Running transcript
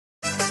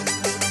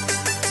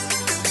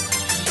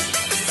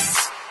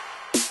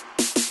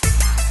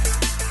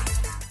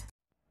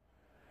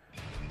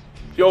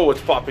Yo,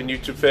 what's poppin',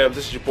 YouTube fam?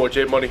 This is your boy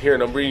J Money here,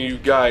 and I'm bringing you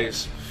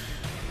guys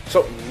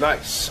something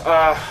nice.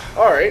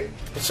 Alright,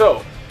 so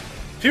a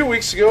few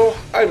weeks ago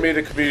I made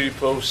a community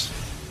post,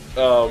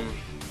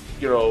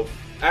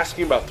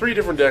 asking about 3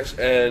 different decks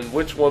and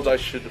which ones I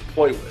should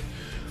play with.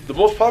 The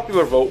most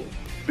popular vote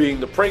being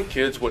the Prank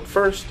Kids went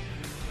first,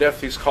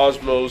 Nephthys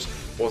Cosmos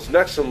was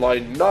next in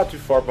line, not too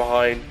far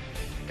behind,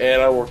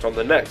 and I worked on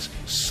the next.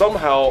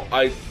 Somehow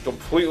I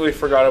completely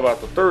forgot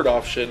about the third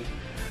option.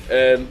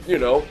 And,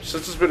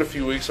 since it's been a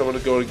few weeks, I'm going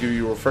to go and give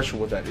you a refresher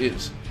what that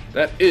is.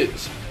 That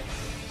is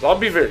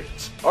zombie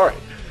variants. Alright.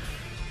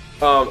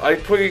 I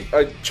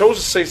chose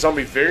to say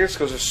zombie variants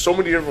because there's so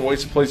many different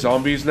ways to play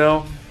zombies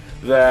now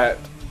that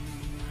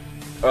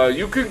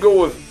you could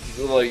go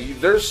with,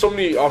 there's so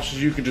many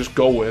options you can just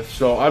go with.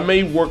 So I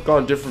may work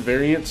on different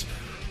variants,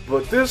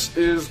 but this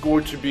is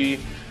going to be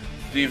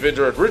the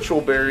Vendread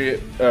Ritual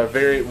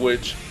variant,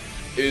 which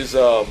is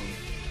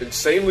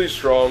insanely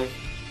strong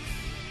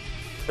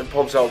and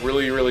pumps out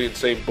really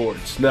insane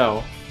boards.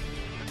 Now,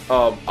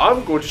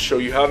 I'm going to show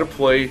you how to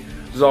play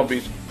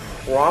zombies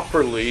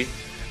properly,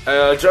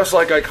 just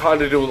like I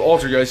kind of did with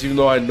Altergeist, even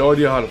though I had no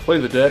idea how to play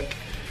the deck.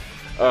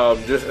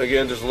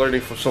 Just learning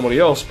from somebody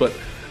else, but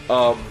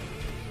I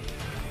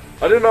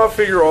did not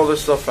figure all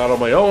this stuff out on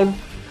my own.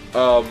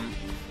 I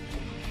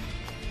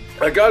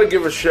gotta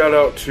give a shout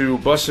out to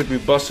Busted Me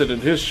Busted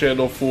and his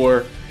channel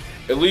for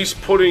at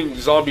least putting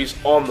zombies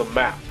on the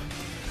map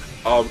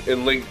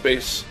in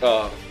link-based,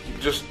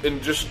 just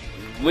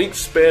link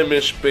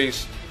spamish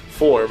based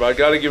form. I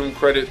gotta give him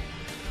credit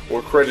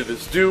where credit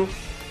is due.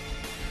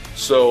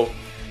 So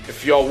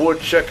if y'all would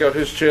check out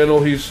his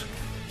channel, he's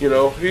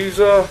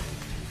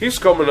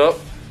coming up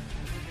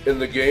in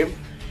the game.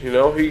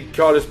 He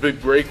caught his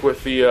big break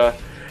with the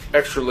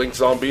extra link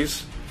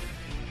zombies.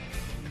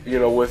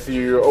 With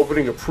your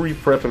opening a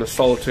pre-prep and a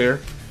solitaire.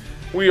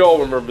 We all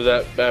remember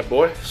that bad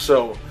boy.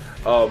 So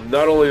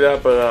not only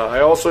that, but I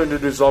also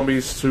introduced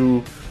zombies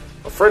to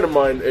a friend of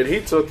mine, and he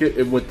took it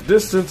and went the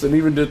distance and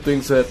even did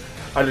things that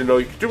I didn't know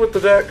you could do with the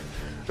deck.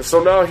 And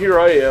so now here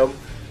I am,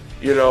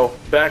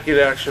 back in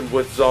action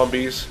with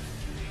zombies,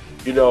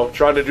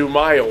 trying to do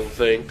my own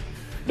thing.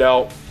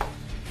 Now,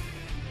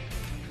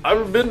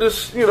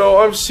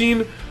 I've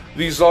seen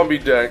these zombie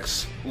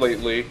decks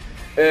lately,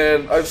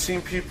 and I've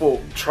seen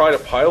people try to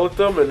pilot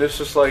them, and it's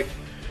just like,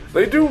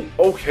 they do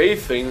okay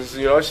things.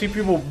 I see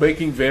people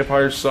making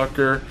Vampire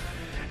Sucker,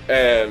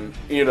 and,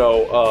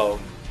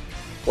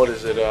 what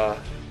is it,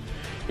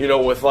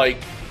 with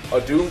like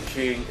a Doom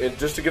King, and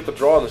just to get the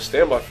draw on the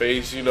standby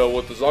phase,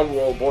 with the zombie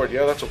wall board,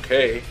 yeah, that's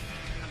okay.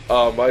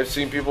 I've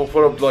seen people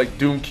put up like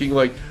Doom King,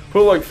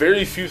 put like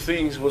very few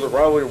things with a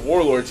Rivalry of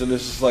Warlords, and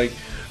this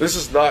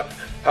is not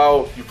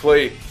how you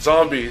play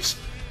zombies.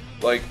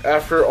 Like,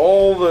 after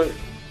all the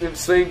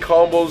insane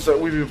combos that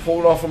we've been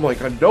pulling off, I'm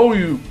like, I know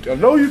you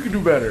can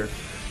do better.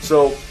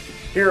 So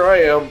here I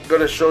am,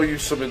 gonna show you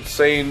some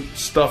insane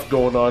stuff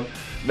going on.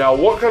 Now,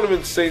 what kind of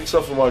insane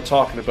stuff am I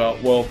talking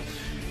about? Well,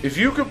 if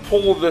you can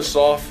pull this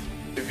off,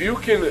 if you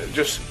can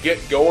just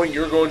get going,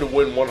 you're going to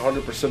win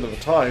 100% of the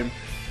time,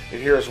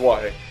 and here's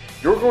why.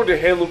 You're going to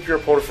hand loop your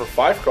opponent for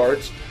 5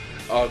 cards,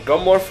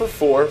 Gumlar for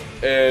 4,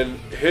 and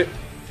hit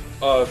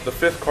the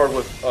 5th card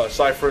with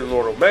Cypher and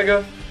Lord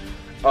Omega.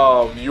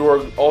 You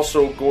are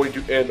also going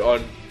to end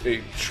on a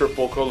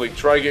triple Coding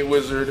Trigate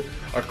Wizard,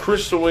 a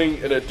Crystal Wing,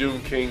 and a Doom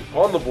King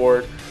on the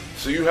board.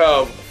 So you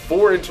have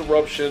 4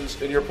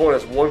 interruptions, and your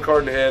opponent has 1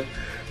 card in hand.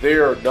 They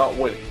are not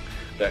winning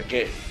that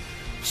game.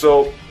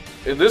 So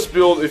in this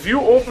build, if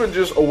you open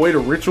just a way to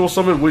Ritual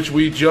Summon, which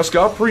we just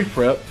got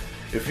pre-prep,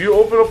 if you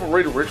open up a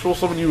way to Ritual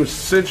Summon, you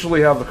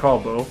essentially have the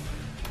combo.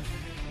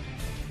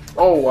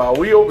 Oh wow,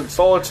 we opened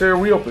Solitaire,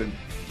 we opened,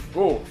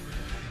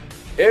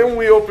 and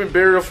we opened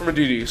Burial from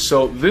Aditi.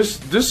 So this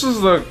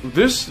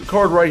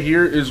card right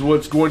here is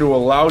what's going to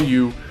allow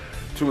you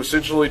to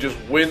essentially just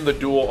win the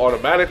duel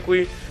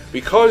automatically,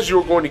 because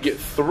you're going to get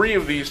 3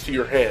 of these to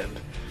your hand.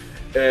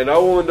 And I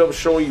will end up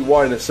showing you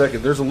why in a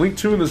second. There's a Link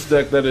 2 in this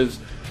deck that is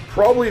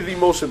probably the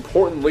most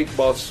important Link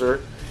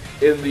monster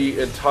in the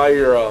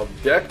entire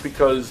deck,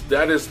 because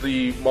that is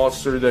the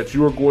monster that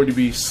you are going to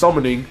be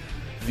summoning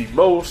the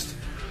most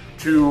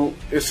to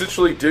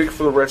essentially dig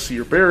for the rest of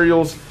your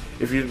burials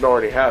if you didn't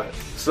already have it.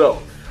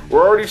 So,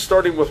 we're already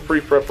starting with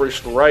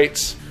pre-preparation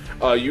rites.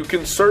 You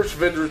can search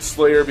Vendread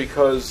Slayer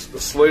because the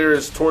Slayer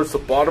is towards the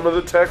bottom of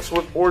the text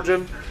with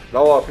Origin.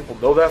 Not a lot of people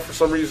know that for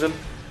some reason.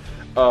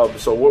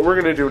 So what we're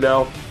going to do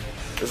now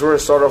is we're going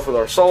to start off with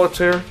our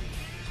Solitaire.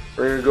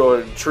 We're going to go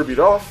ahead and Tribute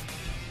off.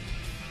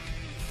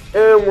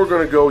 And we're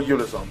going to go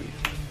Unizombie.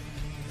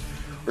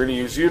 We're going to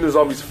use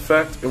Unizombie's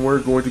effect, and we're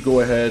going to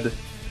go ahead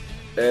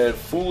and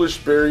Foolish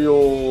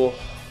Burial.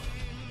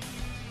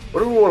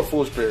 What do we want to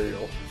Foolish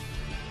Burial?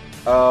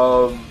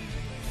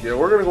 Yeah,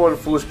 we're going to go ahead and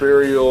Foolish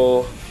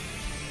Burial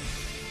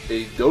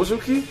a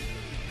Gozuki.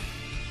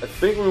 I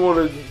think we want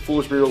to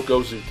Foolish Burial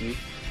Gozuki.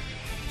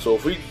 So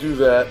if we do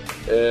that,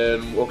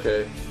 and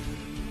okay,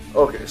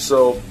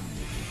 so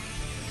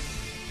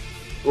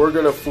we're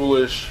gonna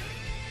Foolish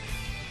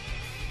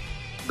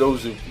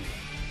Gozuki.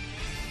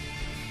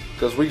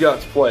 because we got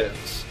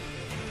plans.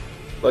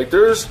 Like,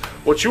 there's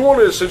what you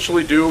want to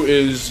essentially do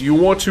is you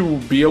want to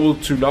be able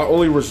to not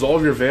only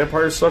resolve your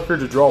Vampire Sucker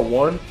to draw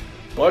 1,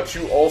 but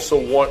you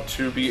also want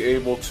to be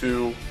able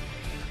to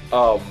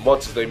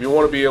what's his name? You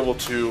want to be able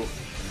to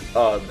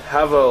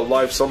have a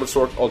live summon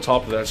sword on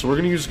top of that. So we're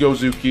going to use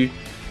Gozuki.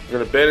 We're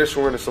going to banish.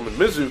 We're going to summon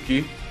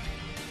Mizuki.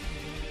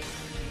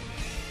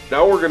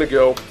 Now we're going to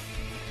go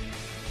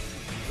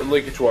and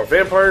link it to our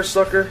Vampire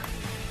Sucker.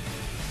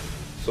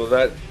 So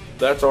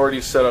that's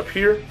already set up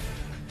here.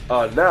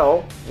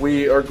 Now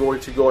we are going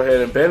to go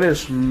ahead and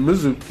banish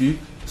Mizuki,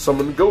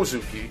 summon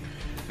Gozuki.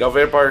 Now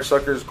Vampire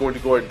Sucker is going to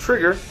go ahead and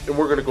trigger, and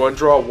we're going to go ahead and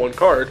draw 1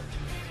 card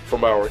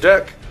from our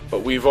deck.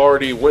 But we've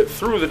already went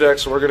through the deck,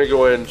 so we're going to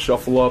go ahead and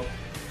shuffle up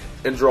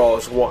and draw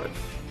us 1.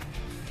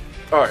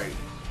 Alright.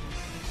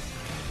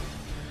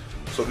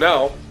 So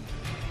now,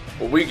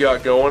 what we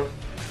got going,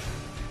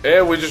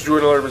 and we just drew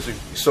another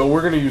Mizuki. So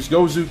we're going to use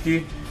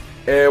Gozuki,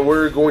 and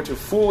we're going to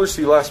foolish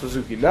the last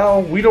Mizuki. Now,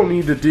 we don't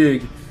need to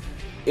dig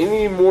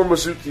any more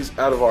Mizukis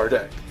out of our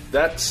deck.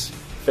 That's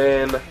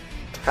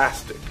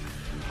fantastic.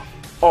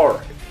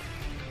 Alright.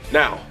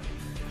 Now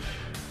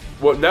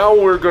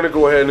we're going to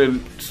go ahead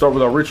and start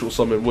with our Ritual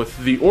Summon. With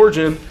the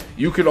Origin,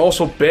 you can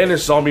also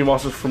banish zombie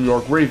monsters from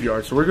your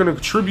graveyard. So we're going to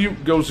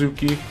tribute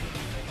Gozuki,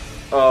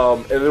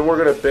 and then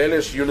we're going to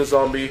banish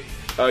Unizombie.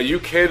 You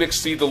can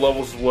exceed the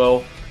levels as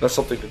well. That's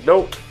something to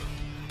note.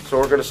 So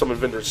we're going to summon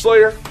Vendred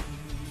Slayer,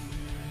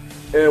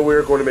 and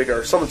we're going to make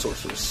our Summon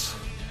Sorceress.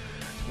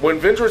 When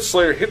Vendred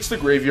Slayer hits the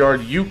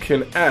graveyard, you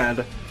can add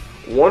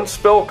 1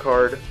 spell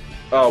card,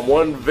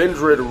 1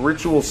 Vendred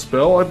ritual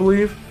spell, I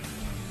believe.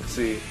 Let's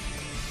see.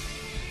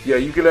 Yeah,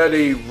 you can add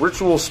a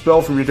ritual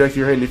spell from your deck to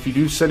your hand if you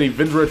do send a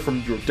Vendred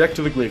from your deck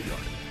to the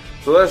graveyard.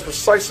 So that's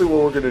precisely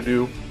what we're going to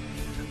do.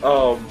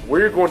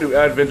 We're going to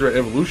add Vendred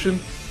Evolution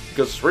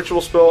because it's a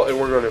ritual spell, and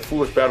we're going to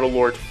Foolish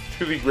Battlelord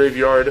to the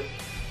graveyard,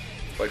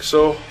 like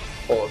so.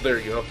 Hold on, there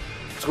you go.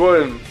 Let's go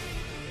ahead and...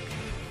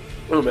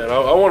 Oh man,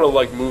 I want to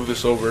like move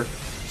this over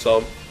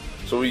some,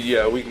 so we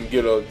can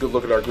get a good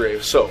look at our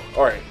grave. So,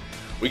 alright,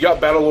 we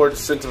got Battlelord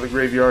sent to the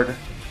graveyard.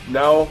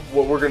 Now,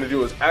 what we're going to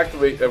do is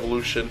activate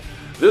Evolution.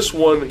 This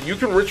one, you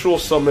can ritual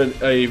summon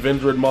a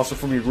Vendred monster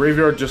from your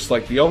graveyard just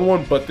like the other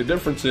one, but the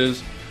difference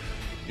is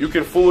you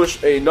can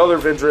foolish another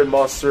Vendred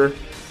monster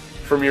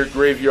from your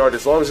graveyard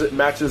as long as it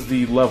matches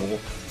the level.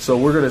 So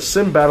we're going to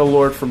send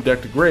Battlelord from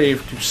deck to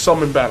grave to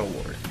summon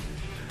Battlelord.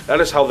 That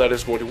is how that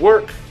is going to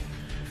work.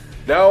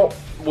 Now,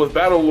 with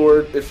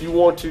Battlelord, if you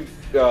want to,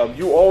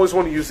 you always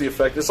want to use the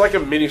effect. It's like a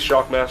mini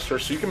Shockmaster,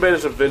 so you can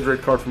banish a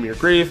Vendred card from your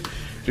grave,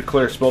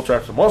 declare spell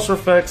traps and monster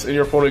effects, and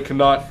your opponent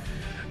cannot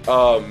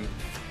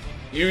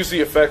use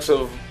the effects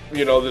of,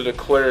 the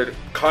declared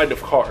kind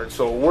of card.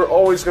 So we're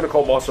always going to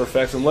call monster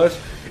effects unless,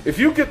 if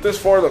you get this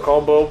far in the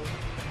combo,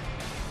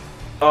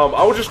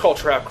 I would just call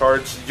trap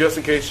cards, just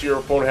in case your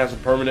opponent has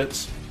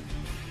impermanence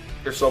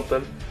or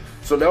something.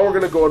 So now we're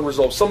going to go and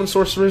resolve Summon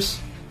Sorceress.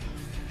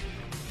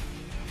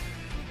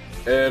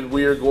 And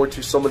we are going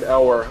to summon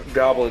our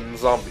Goblin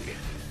Zombie.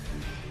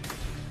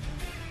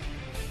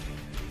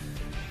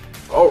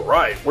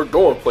 Alright, we're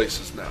going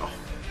places now.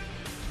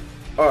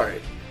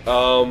 Alright,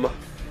 now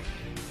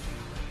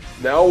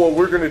what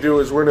we're going to do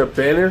is we're going to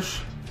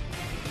banish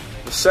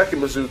the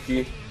second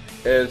Mizuki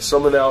and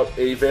summon out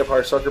a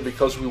Vampire Sucker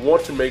because we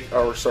want to make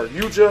our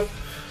Saryuja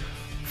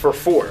for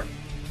 4.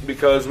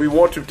 Because we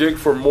want to dig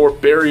for more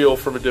burial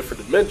from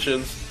different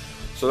dimensions.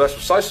 So that's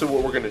precisely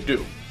what we're going to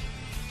do.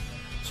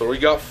 So we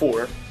got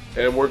 4,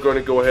 and we're going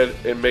to go ahead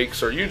and make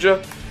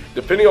Saryuja.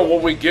 Depending on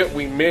what we get,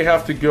 we may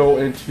have to go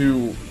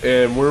into,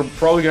 and we're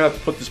probably going to have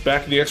to put this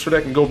back in the extra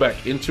deck and go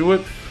back into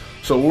it.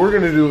 So what we're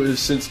going to do is,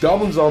 since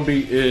Goblin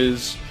Zombie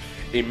is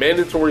a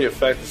mandatory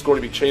effect, it's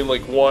going to be Chain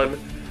Link 1,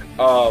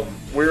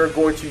 we're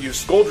going to use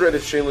Skull Dread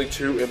as Chain Link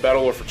 2 and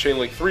Battlelord for Chain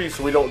Link 3,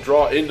 so we don't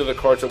draw into the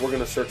cards that we're going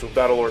to search with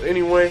Battlelord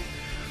anyway.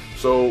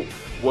 So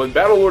when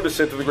Battlelord is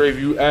sent to the grave,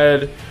 you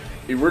add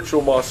a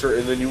ritual monster,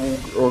 and then you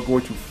are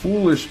going to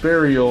Foolish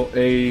Burial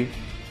a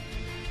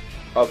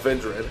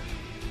Vendred.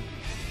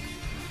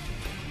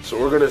 So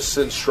we're going to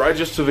send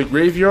Strigus to the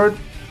graveyard.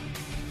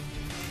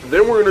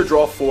 Then we're going to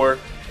draw 4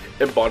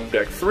 and bottom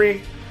deck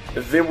 3.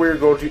 And then we're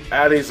going to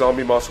add a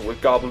zombie monster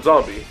with Goblin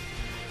Zombie.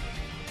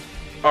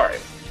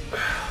 Alright.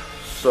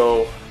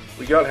 So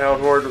we got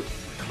Houndhorde.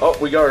 Oh,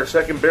 we got our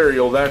second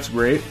burial. That's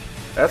great.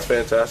 That's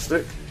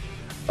fantastic.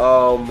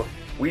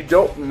 We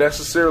don't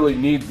necessarily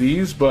need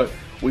these, but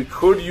we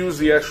could use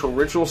the actual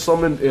ritual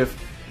summon if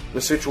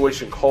the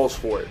situation calls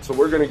for it. So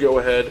we're going to go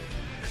ahead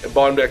and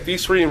bottom deck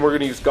these 3, and we're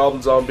going to use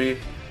Goblin Zombie.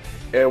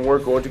 And we're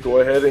going to go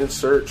ahead and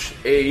search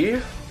a,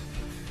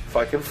 if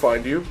I can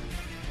find you,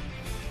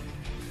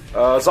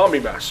 Zombie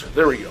Master.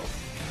 There we go.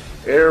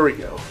 There we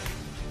go.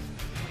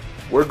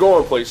 We're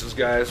going places,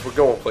 guys. We're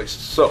going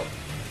places. So,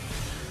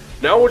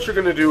 now what you're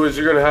going to do is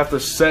you're going to have to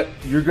set,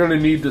 you're going to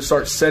need to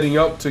start setting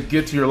up to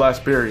get to your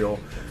last burial.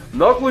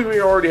 Luckily, we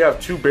already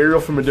have 2 burial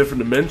from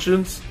different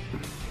dimensions.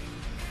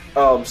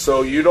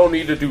 So you don't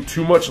need to do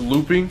too much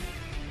looping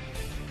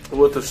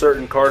with a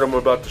certain card I'm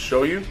about to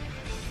show you.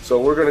 So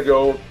we're going to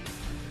go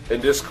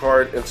and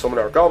discard and summon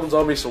our Goblin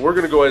Zombie. So we're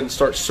going to go ahead and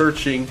start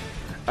searching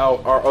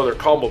out our other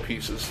combo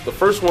pieces. The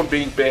first one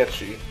being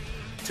Banshee,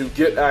 to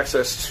get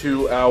access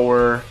to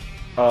our...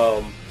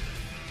 oh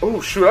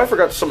shoot, I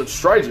forgot to summon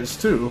Striges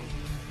too.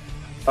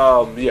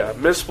 Yeah,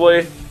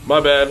 misplay,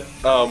 my bad.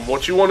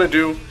 What you want to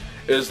do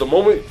is the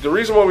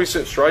reason why we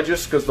sent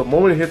Striges, because the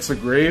moment it hits the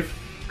grave,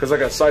 because I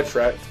got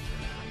sidetracked,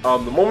 the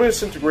moment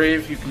it's into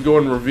grave, you can go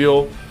and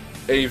reveal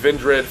a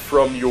Vendread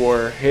from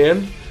your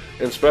hand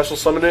and special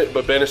summon it,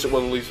 but banish it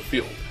when it leaves the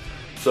field.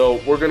 So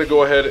we're going to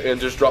go ahead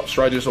and just drop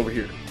Striges over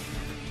here.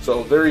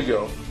 So there you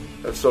go.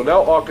 And so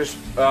now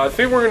I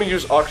think we're going to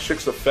use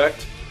Akashic's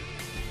effect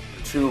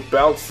to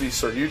bounce the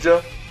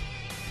Saryuja.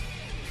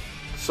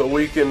 So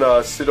we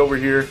can sit over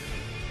here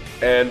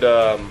and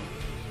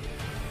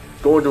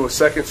go into a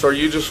second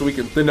Saryuja so we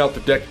can thin out the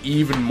deck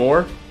even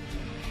more.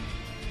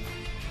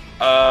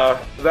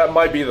 That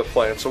might be the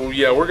plan. So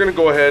yeah, we're going to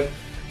go ahead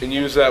and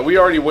use that. We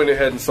already went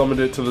ahead and summoned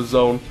it to the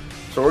zone.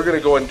 So we're going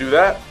to go ahead and do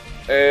that.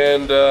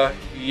 And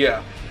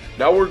yeah,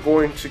 now we're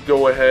going to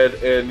go ahead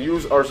and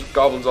use our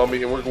Goblin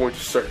Zombie, and we're going to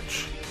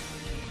search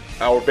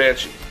our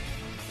Banshee.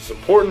 It's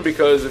important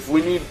because if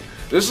we need...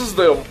 This is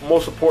the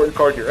most important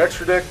card in your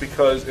extra deck,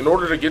 because in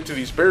order to get to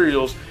these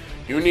burials,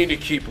 you need to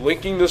keep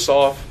linking this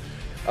off,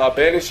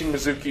 banishing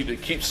Mizuki to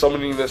keep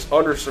summoning this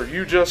under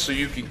Saryuja, so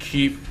you can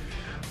keep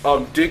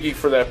digging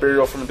for that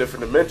burial from a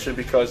different dimension,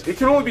 because it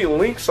can only be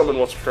link summoned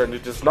once per turn.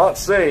 It does not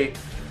say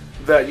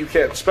that you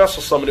can't special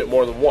summon it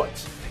more than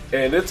once.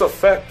 And its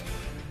effect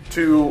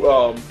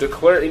to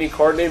declare any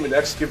card name and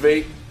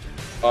excavate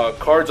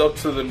cards up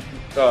to the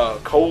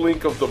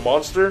co-link of the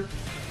monster,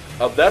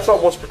 that's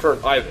not once per turn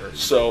either.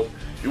 So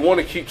you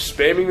want to keep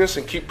spamming this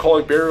and keep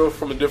calling burial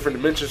from a different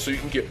dimension so you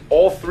can get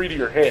all three to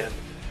your hand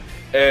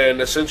and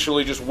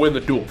essentially just win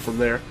the duel from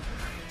there.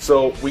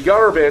 So we got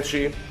our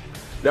Banshee.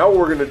 Now what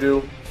we're going to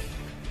do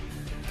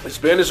is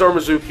banish our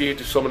Mizuki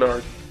to summon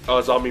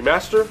our Zombie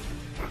Master,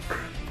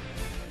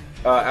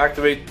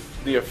 activate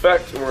the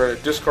effect, and we're going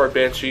to discard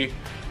Banshee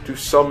to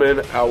summon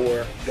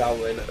our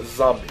Goblin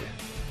Zombie.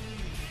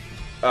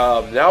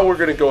 Now we're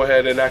going to go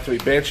ahead and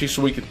activate Banshee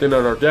so we can thin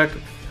out our deck.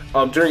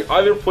 During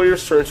either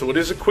player's turn, so it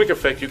is a quick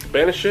effect, you can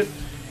banish it,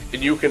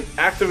 and you can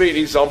activate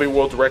a Zombie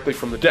World directly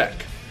from the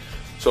deck.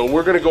 So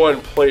we're going to go ahead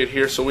and play it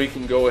here so we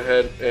can go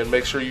ahead and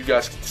make sure you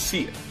guys can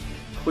see it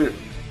clearly.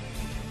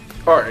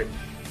 Alright.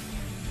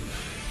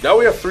 Now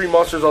we have 3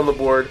 monsters on the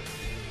board,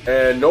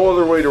 and no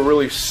other way to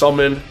really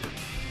summon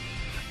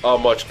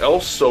much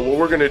else. So what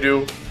we're going to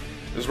do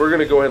is we're going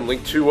to go ahead and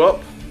link 2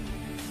 up,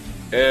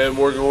 and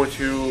we're going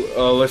to,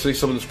 let's say,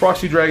 summon this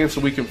Proxy Dragon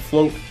so we can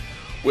float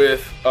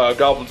with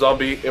Goblin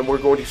Zombie, and we're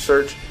going to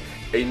search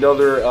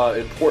another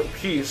important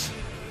piece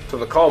to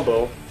the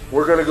combo.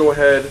 We're going to go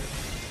ahead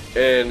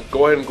and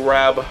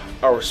grab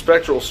our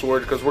Spectral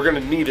Sword, because we're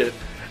going to need it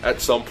at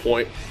some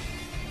point.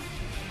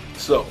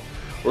 So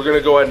we're going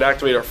to go ahead and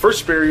activate our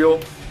first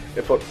Burial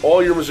and put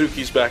all your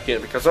Mizukis back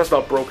in, because that's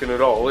not broken at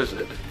all, is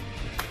it?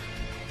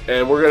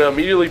 And we're going to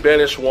immediately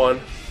banish 1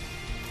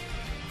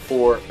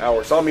 for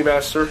our Zombie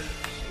Master.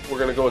 We're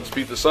going to go and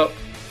speed this up.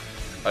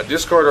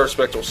 Discard our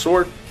Spectral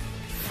Sword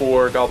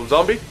for Goblin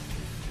Zombie.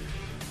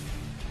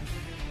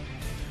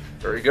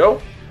 There we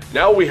go.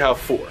 Now we have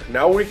 4.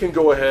 Now we can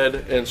go ahead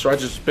and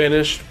Striges is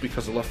banished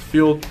because it left the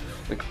field.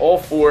 Link all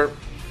 4,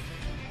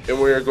 and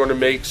we are going to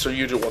make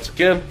Saryuja once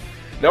again.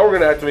 Now we're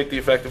going to activate the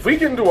effect. If we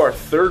get into our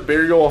 3rd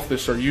burial off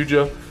this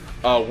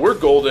Saryuja, we're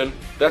golden.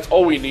 That's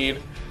all we need.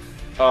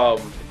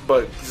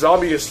 But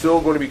Zombie is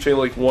still going to be Chain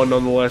Link 1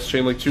 nonetheless.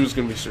 Chain Link 2 is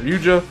going to be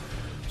Saryuja.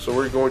 So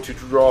we're going to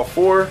draw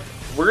 4.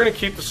 We're going to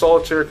keep the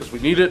Solitaire because we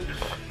need it.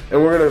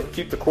 And we're going to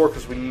keep the core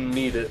because we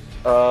need it.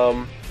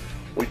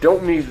 We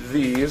don't need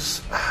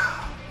these.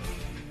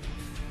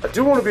 I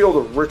do want to be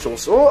able to Ritual.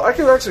 So I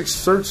can actually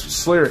search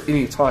Slayer at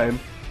any time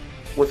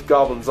with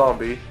Goblin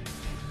Zombie.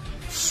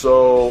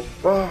 So,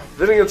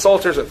 then again,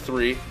 Solitaire's at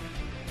 3.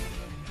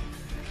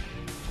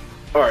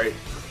 Alright,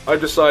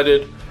 I've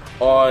decided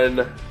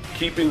on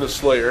keeping the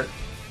Slayer.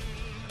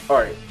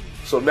 Alright,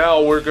 so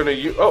now we're going to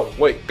use... Oh,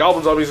 wait,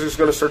 Goblin Zombie's just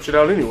going to search it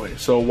out anyway,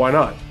 so why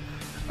not?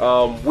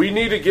 We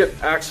need to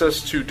get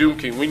access to Doom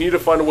King. We need to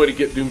find a way to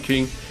get Doom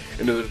King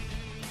into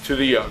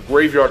the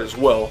graveyard as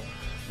well.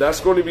 That's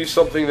going to be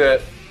something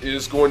that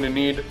is going to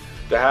need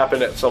to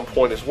happen at some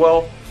point as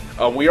well.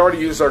 We already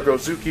used our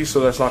Gozuki, so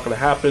that's not going to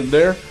happen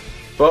there.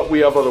 But we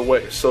have other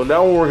ways. So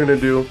now what we're going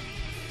to do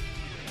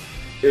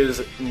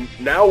is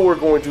now we're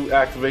going to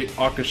activate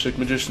Akashic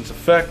Magician's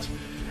effect.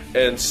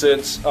 And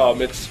since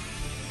it's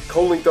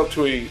co-linked up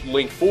to a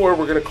Link 4,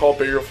 we're going to call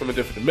Burial from a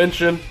different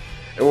dimension.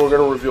 And we're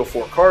going to reveal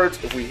 4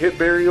 cards. If we hit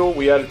Burial,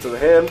 we add it to the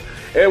hand.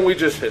 And we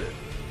just hit it.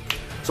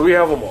 So we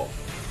have them all.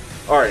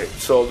 Alright,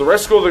 so the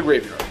rest go to the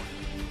graveyard.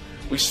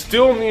 We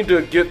still need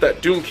to get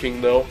that Doom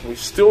King, though. We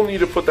still need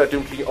to put that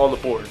Doom King on the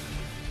board.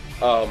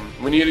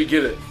 We need to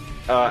get it.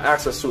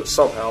 Access to it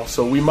somehow,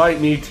 so we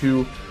might need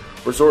to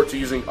resort to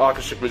using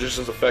Akashic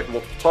Magician's effect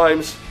multiple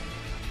times.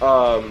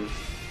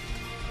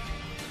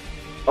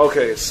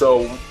 Okay,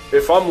 so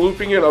if I'm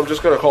looping it, I'm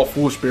just going to call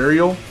Foolish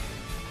Burial,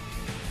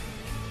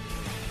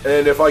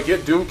 And if I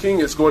get Doom King,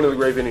 it's going to the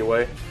grave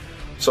anyway.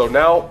 So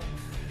now,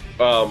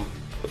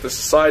 put this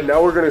aside,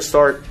 now we're going to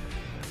start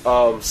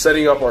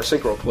setting up our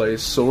synchro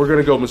plays. So we're going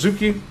to go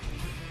Mizuki,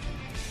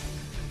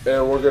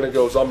 and we're going to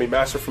go Zombie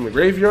Master from the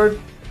graveyard.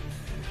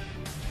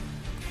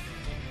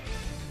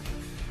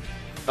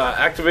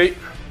 Activate,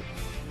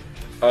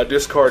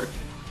 discard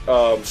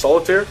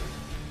Solitaire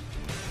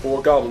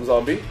for Goblin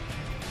Zombie.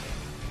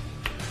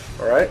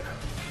 Alright.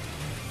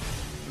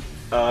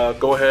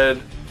 Go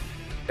ahead,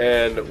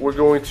 and we're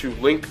going to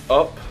link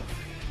up.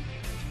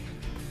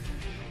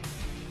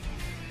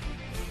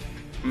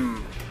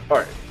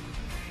 Alright.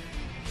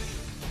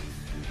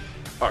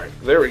 Alright,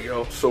 there we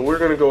go. So we're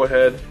going to go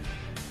ahead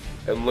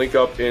and link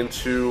up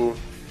into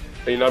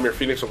a Nightmare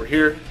Phoenix over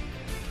here.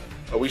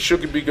 We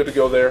should be good to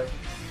go there.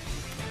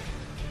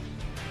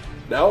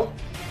 Now,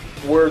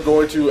 we're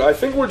going to, I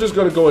think we're just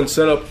going to go and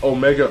set up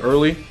Omega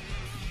early.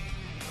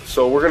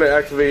 So we're going to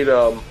activate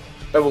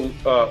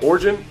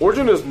Origin.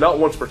 Origin is not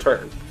once per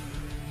turn.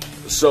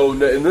 So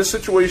in this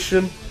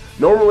situation,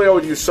 normally I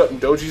would use Sutton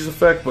Doji's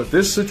effect, but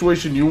this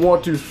situation you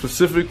want to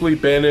specifically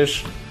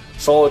banish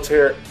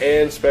Solitaire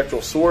and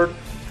Spectral Sword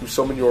to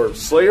summon your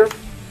Slayer.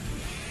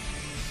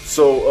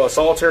 So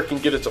Solitaire can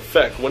get its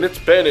effect. When it's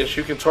banished,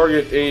 you can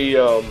target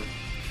a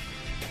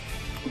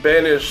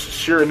banish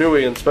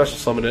Shiranui and special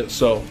summon it.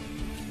 So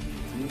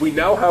we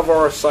now have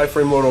our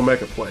Psyframe Lord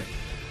Omega play.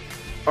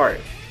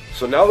 Alright,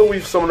 so now that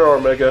we've summoned our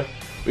Omega,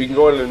 we can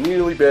go ahead and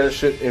immediately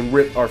banish it and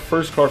rip our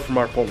first card from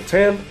our opponent's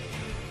hand.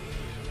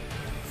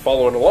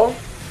 Following along.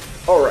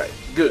 Alright,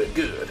 good,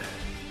 good.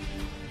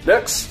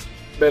 Next,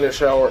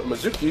 banish our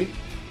Mizuki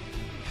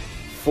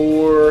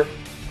for...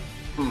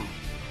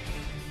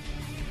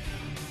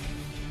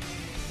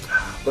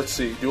 Let's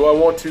see, do I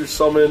want to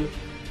summon...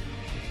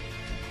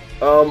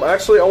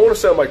 actually, I want to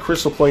set up my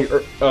Crystal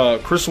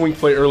Wing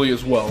play early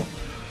as well.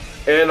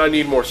 And I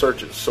need more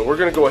searches. So we're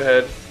going to go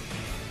ahead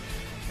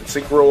and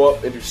synchro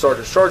up into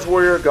Stardust Charge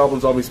Warrior.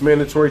 Goblin Zombie's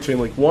mandatory. Chain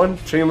Link 1.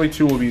 Chain Link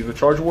 2 will be the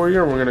Charge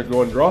Warrior. And we're going to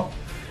go and draw.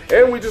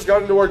 And we just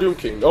got into our Doom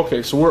King.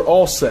 Okay, so we're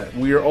all set.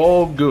 We are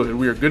all good.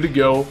 We are good to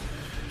go.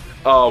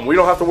 We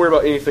don't have to worry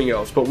about anything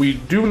else. But we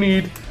do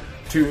need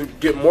to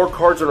get more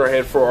cards in our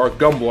hand for our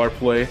Gumblar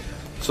play.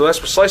 So that's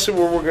precisely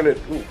where we're going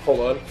to...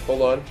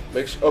 Hold on.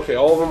 Okay,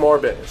 all of them are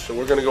banished. So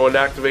we're going to go and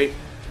activate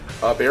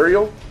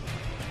Burial.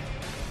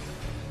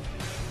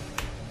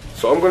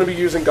 So I'm going to be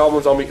using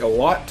Goblin Zombie a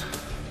lot.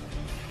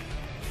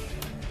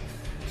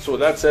 So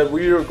with that said,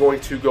 we are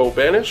going to go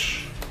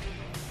banish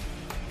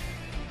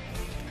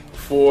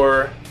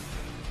for...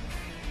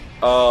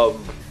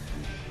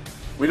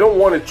 we don't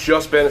want to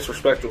just banish for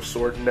Spectral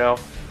Sword now.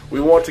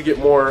 We want to get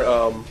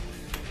more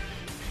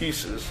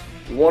pieces.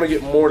 We want to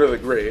get more to the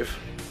grave.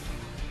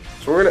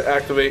 So we're going to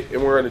activate,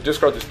 and we're going to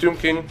discard this Doom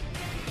King.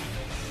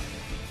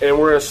 And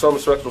we're going to summon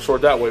Spectral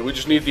Sword that way. We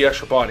just need the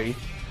extra body.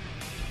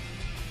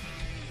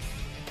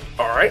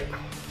 Alright.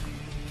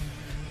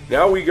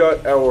 Now we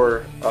got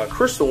our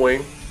Crystal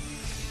Wing.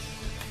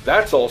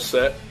 That's all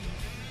set.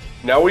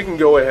 Now we can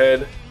go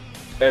ahead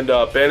and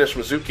banish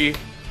Mizuki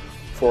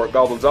for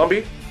Goblin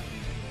Zombie.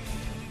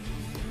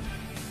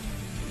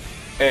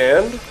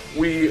 And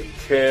we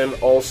can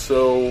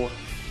also...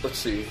 Let's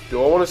see.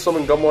 Do I want to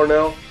summon Gumblar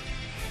now?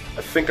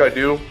 I think I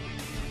do.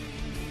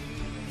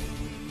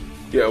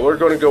 Yeah, we're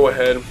going to go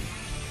ahead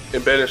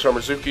and banish our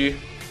Mizuki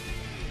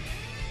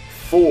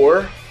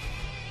for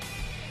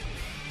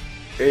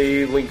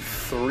a Link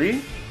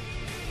 3.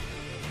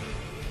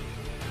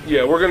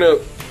 Yeah, we're going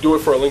to do it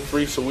for a Link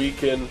 3 so we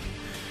can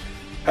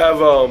have,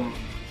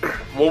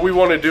 what we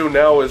want to do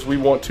now is we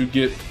want to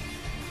get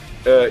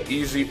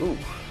easy, ooh,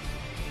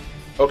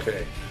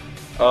 okay,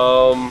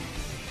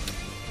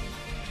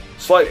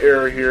 slight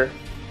error here.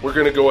 We're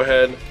going to go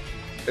ahead,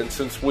 and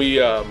since we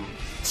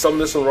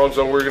summoned this in the wrong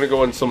zone, we're going to go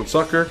ahead and summon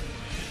Sucker,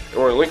 and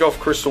we're going to link off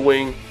Crystal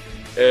Wing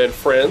and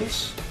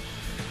Friends,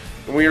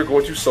 and we are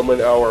going to summon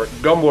our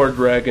Gumblar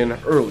Dragon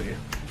early.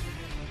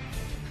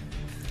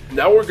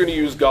 Now we're going to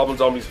use Goblin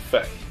Zombie's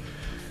effect,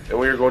 and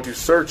we are going to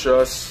search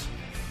us,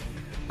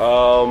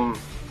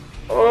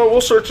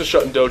 we'll search the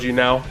Sutton Doji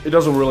now. It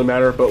doesn't really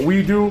matter, but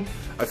we do,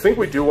 I think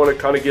we do want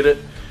to kind of get it.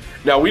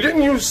 Now, we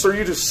didn't use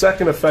Saryuja's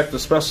second effect to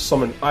special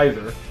summon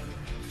either,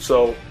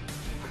 so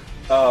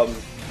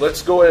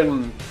let's go ahead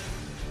and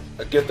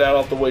get that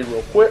out the way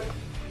real quick.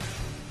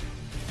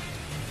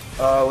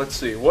 Let's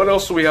see, what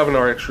else do we have in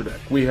our extra deck?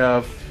 We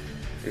have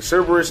a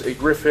Cerberus, a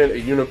Griffin, a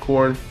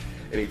Unicorn,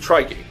 and a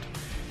Trigate.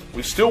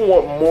 We still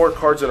want more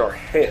cards in our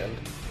hand,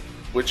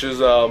 which is,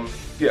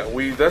 yeah,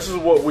 this is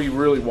what we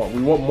really want.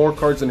 We want more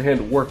cards in hand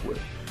to work with.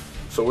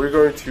 So we're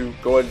going to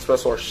go ahead and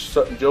special our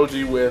Sutton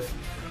Doji with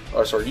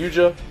our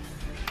Saryuja.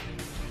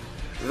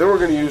 Then we're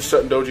going to use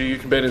Sutton Doji. You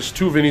can banish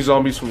 2 Vinny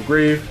Zombies from the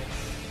grave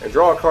and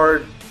draw a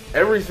card.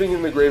 Everything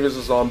in the grave is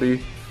a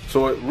zombie,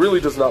 so it really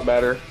does not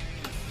matter.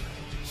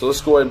 So let's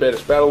go ahead and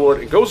banish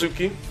Battlelord and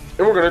Gozuki,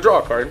 and we're going to draw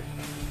a card.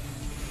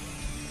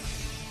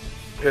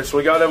 Okay, so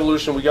we got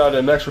Evolution, we got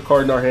an extra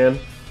card in our hand.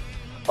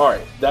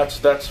 Alright, that's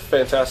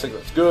fantastic,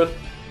 that's good.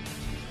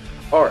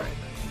 Alright,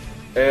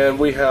 And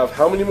we have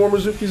how many more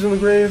Mizukis in the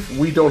grave?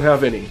 We don't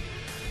have any.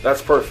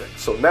 That's perfect.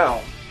 So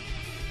now,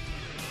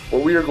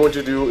 what we are going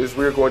to do is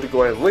we are going to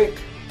go ahead and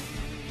link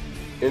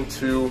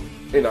into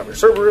a Nightmare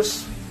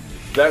Cerberus.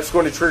 That's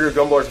going to trigger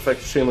Gumblar's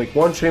effect to Chain Link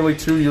 1. Chain Link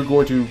 2, you're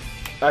going to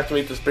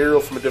activate this burial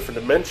from a different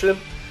dimension.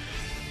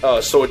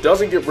 So it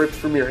doesn't get ripped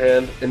from your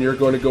hand, and you're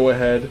going to go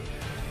ahead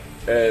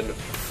and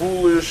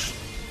foolish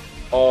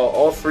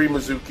all 3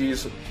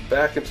 Mizukis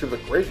back into the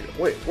graveyard.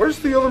 Wait, where's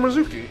the other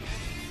Mizuki?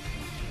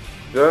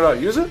 Did I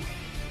not use it?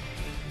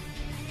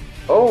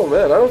 Oh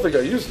man, I don't think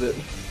I used it.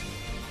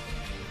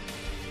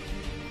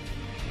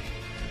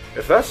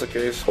 If that's the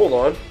case, hold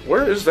on.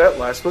 Where is that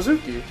last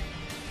Mizuki?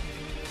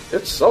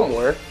 It's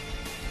somewhere.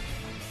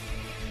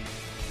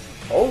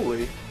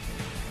 Holy.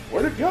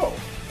 Where'd it go?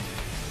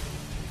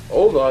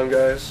 Hold on,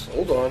 guys.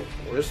 Hold on.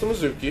 Where's the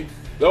Mizuki?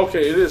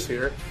 Okay, it is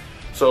here.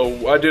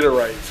 So, I did it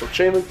right. So,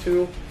 Chain Link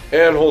 2.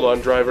 And, hold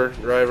on. Driver.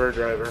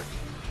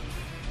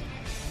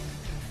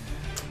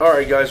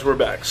 Alright, guys. We're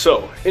back.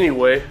 So,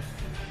 anyway.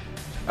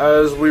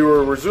 As we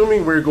were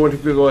resuming, we're going to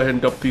go ahead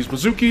and dump these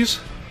Mizukis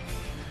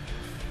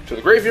to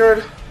the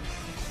graveyard.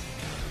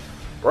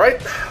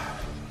 Right?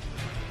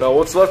 Now,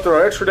 what's left in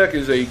our extra deck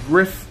is a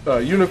Griff,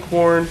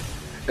 Unicorn,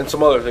 and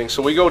some other things.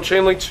 So we go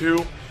Chain Link 2,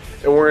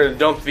 and we're going to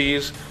dump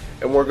these,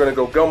 and we're going to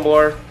go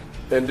Gumblar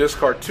and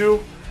discard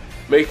 2,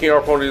 making our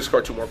opponent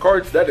discard 2 more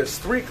cards. That is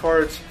 3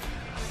 cards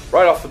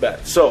right off the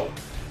bat. So,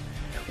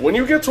 when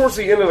you get towards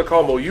the end of the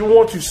combo, you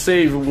want to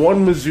save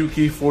 1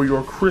 Mizuki for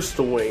your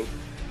Crystal Wing.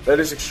 That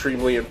is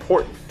extremely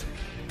important.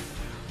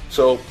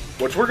 So,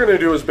 what we're going to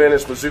do is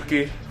banish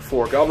Mizuki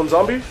for Goblin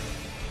Zombie.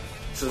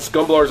 Since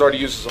Gumblar's already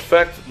used his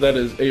effect, that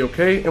is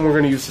A-OK, and we're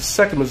going to use the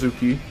second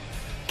Mizuki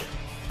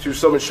to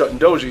summon Shut and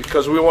Doji,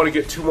 because we want to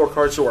get 2 more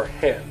cards to our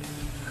hand.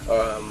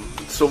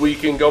 So we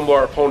can Gumblar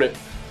our opponent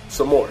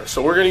some more.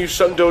 So we're going to use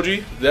Shut and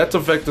Doji. That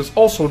effect is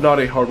also not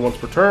a hard once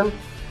per turn.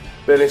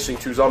 Banishing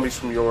 2 zombies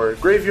from your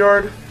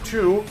graveyard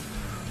to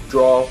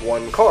draw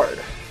 1 card.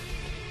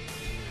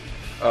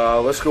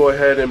 Let's go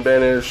ahead and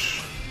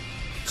banish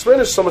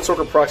Summon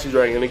Sorcerer Proxy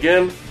Dragon.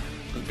 Again,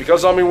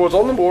 because Zombie World's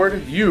on the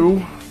board,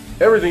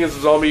 everything is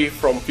a zombie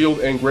from field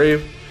and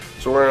grave.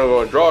 So we're going to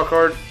go and draw a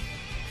card.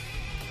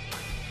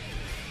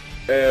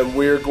 And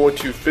we're going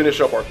to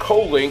finish up our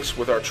co-links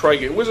with our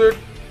Tri-Gate Wizard.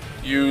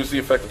 Use the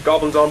effect of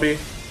Goblin Zombie.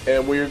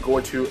 And we're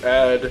going to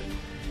add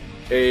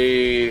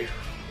a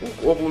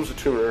Woebloom's a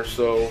tuner,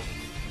 so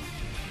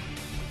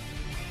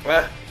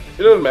it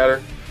doesn't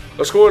matter.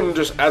 Let's go ahead and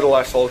just add the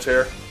last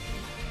Solitaire.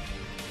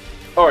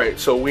 Alright,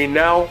 so we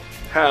now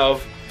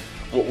have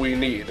what we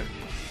need.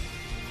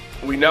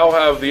 We now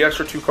have the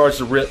extra 2 cards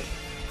to rip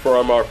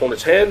from our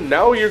opponent's hand.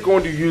 Now you're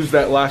going to use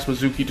that last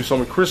Mizuki to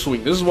summon Crystal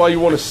Wing. This is why you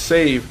want to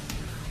save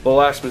the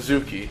last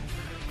Mizuki.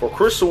 For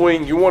Crystal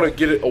Wing, you want to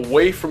get it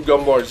away from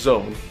Gumblar's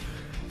zone.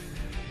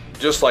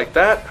 Just like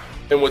that.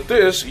 And with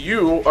this,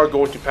 you are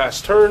going to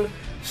pass turn,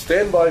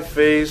 standby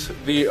phase.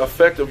 The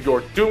effect of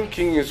your Doom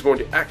King is going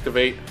to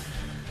activate,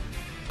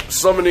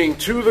 summoning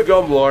to the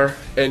Gumblar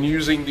and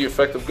using the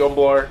effect of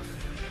Gumblar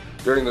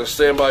during the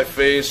standby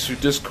phase to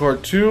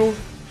discard 2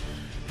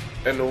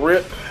 and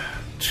rip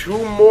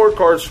 2 more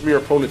cards from your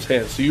opponent's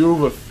hand. So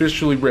you've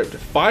officially ripped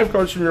 5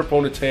 cards from your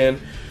opponent's hand.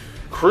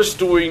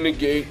 Crystal Wing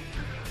negate,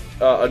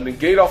 a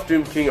negate off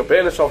Doom King, a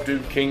banish off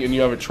Doom King, and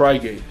you have a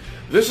Tri-Gate.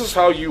 This is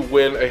how you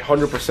win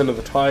 100% of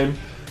the time.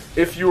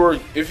 If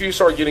you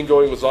start getting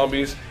going with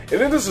zombies, and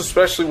then this is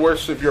especially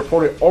worse if your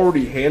opponent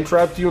already hand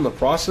trapped you in the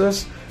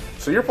process.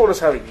 So your opponent's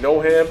having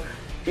no hand.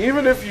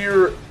 Even if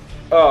your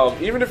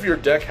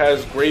deck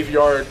has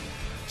graveyard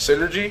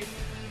synergy,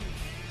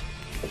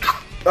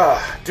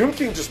 Doom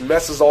King just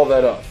messes all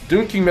that up.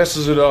 Doom King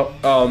messes it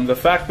up. The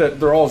fact that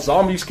they're all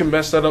zombies can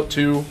mess that up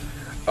too.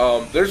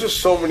 There's just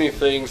so many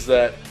things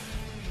that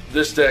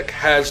this deck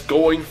has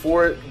going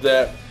for it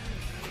that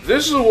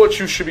this is what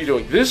you should be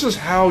doing. This is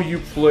how you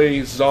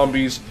play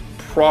zombies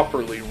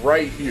properly,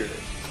 right here.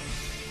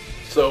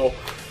 So,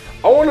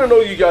 I want to know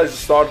you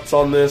guys' thoughts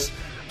on this.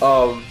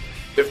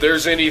 If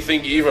there's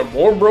anything even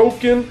more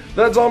broken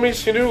that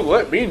zombies can do,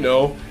 let me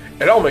know,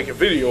 and I'll make a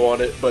video on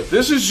it. But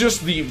this is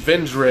just the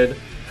Vendread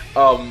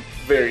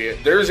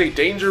variant. There is a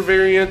Danger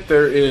variant.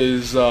 There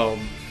is,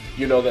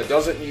 that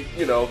doesn't,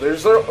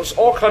 there's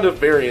all kind of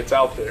variants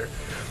out there.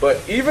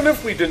 But even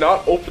if we did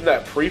not open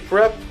that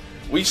pre-prep,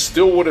 we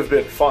still would have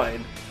been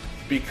fine.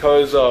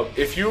 Because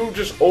if you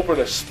just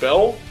open a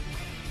spell,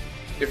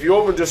 if you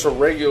open just a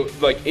regular,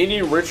 like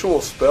any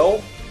ritual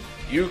spell,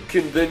 you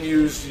can then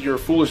use your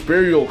Foolish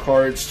Burial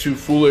cards to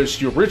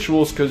Foolish your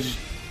rituals, because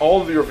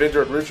all of your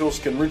Vendread rituals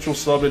can ritual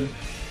summon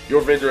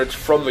your Vendreads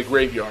from the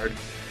graveyard.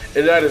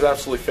 And that is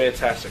absolutely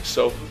fantastic.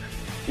 So,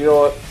 you know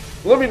what?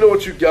 Let me know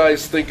what you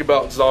guys think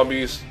about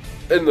zombies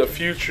in the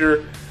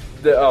future.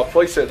 The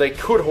place that they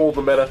could hold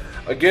the meta.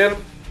 Again,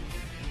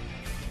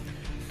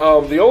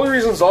 the only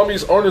reason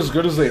zombies aren't as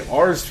good as they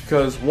are is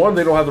because, 1,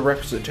 they don't have the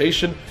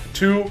representation.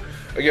 2,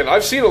 again,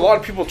 I've seen a lot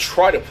of people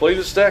try to play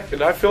this deck,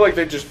 and I feel like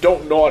they just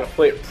don't know how to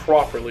play it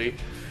properly.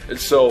 And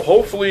so,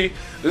 hopefully,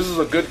 this is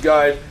a good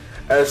guide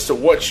as to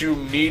what you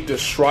need to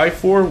strive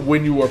for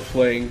when you are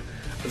playing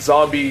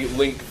Zombie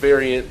Link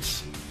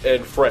variants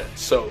and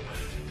friends. So,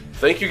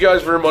 thank you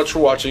guys very much for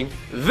watching.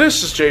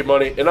 This is J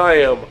Money, and I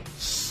am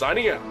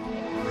signing out.